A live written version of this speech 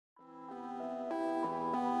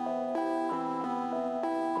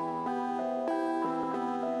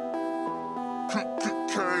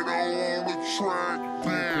track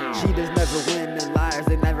down. Cheaters never win and liars,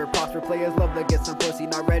 they never prosper. Players love to get some pussy,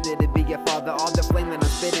 not ready to be a father. All the flame that I'm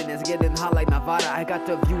spitting is getting hot like Nevada. I got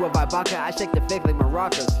the view of Ibaka, I shake the fake like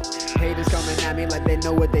maracas. Haters coming at me like they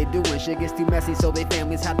know what they doing. Shit gets too messy, so they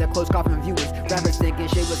families have their close coffin viewings. Rappers thinking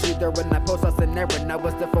shit was either when I post us an error. Now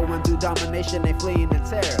what's the 412 domination, they fleeing in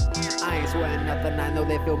terror. I ain't sweating nothing, I know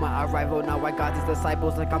they feel my arrival. Now I got these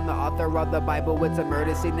disciples like I'm the author of the Bible. It's a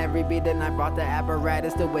murder scene every beat, and I brought the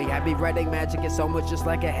apparatus. The way I be writing magic is so much just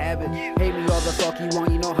like a habit. Hate me all the fuck you want,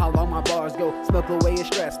 you know how long my bars go. Smoke away your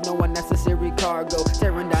stress, no unnecessary cargo.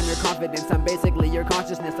 Tearing down your confidence, I'm basically your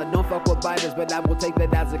consciousness. I don't fuck with biters, but I will take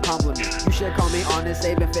that as a compliment. You should call me honest,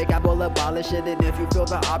 saving fake, I will abolish it. And if you feel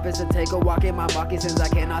the opposite, take a walk in my moccasins. I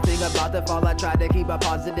cannot think about the fall, I try to keep it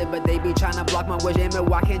positive, but they be trying to block my wish. Damn it,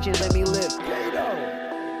 why can't you let me live? I've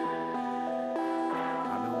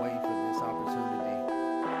been waiting for this opportunity,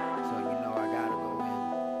 so you know I gotta go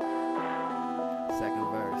in. Second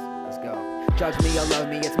verse, let's go. Judge me or love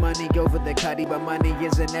me, it's money over the cutty, but money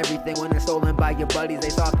isn't everything when it's stolen by your buddies. They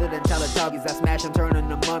softer than Teletubbies, I smash them, turn them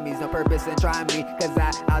to mummies. No purpose in trying me, cause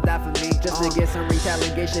I'll die for me. Just to get some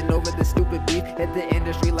retaliation over the stupid beef. Hit the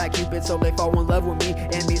industry like Cupid, so they fall in love with me.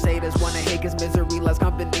 And these haters wanna hate cause misery loves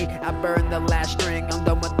company. I burn the last string, I'm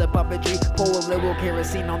done with the puppetry. Pour a little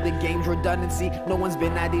kerosene on the game's redundancy. No one's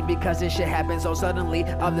been at it because this shit happened so suddenly.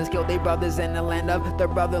 Others killed their brothers in the land of the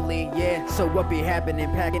brotherly, yeah. So what be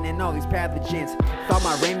happening, packing in all these pathogens? Thought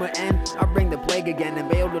my reign would end, I bring the plague again. And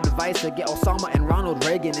bail the device to get Osama and Ronald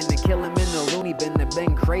Reagan. And then kill him in the loony bin, the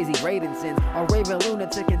been crazy raiding sins. A raving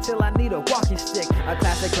lunatic until I need a walking stick. A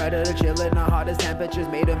classic predator chilling the hottest temperatures.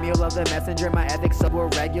 Made a meal of the messenger, my ethics so were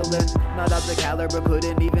regular. Not of the caliber,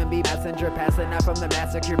 couldn't even be passenger. Passing out from the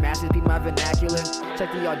massacre, masses be my vernacular.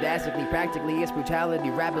 Check the audacity, practically it's brutality.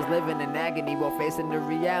 Rappers living in agony while facing the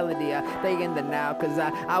reality. I stay in the now, cause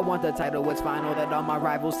I want the title. It's final that all my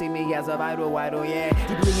rivals see me as a vital, yeah.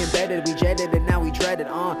 Deeply embedded, we jetted and now we dreaded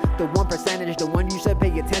on. The 1%, the one you should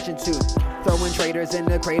pay attention to. Throwing traitors in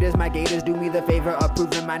the craters, my gators do me the favor of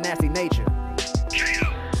proving my nasty nature.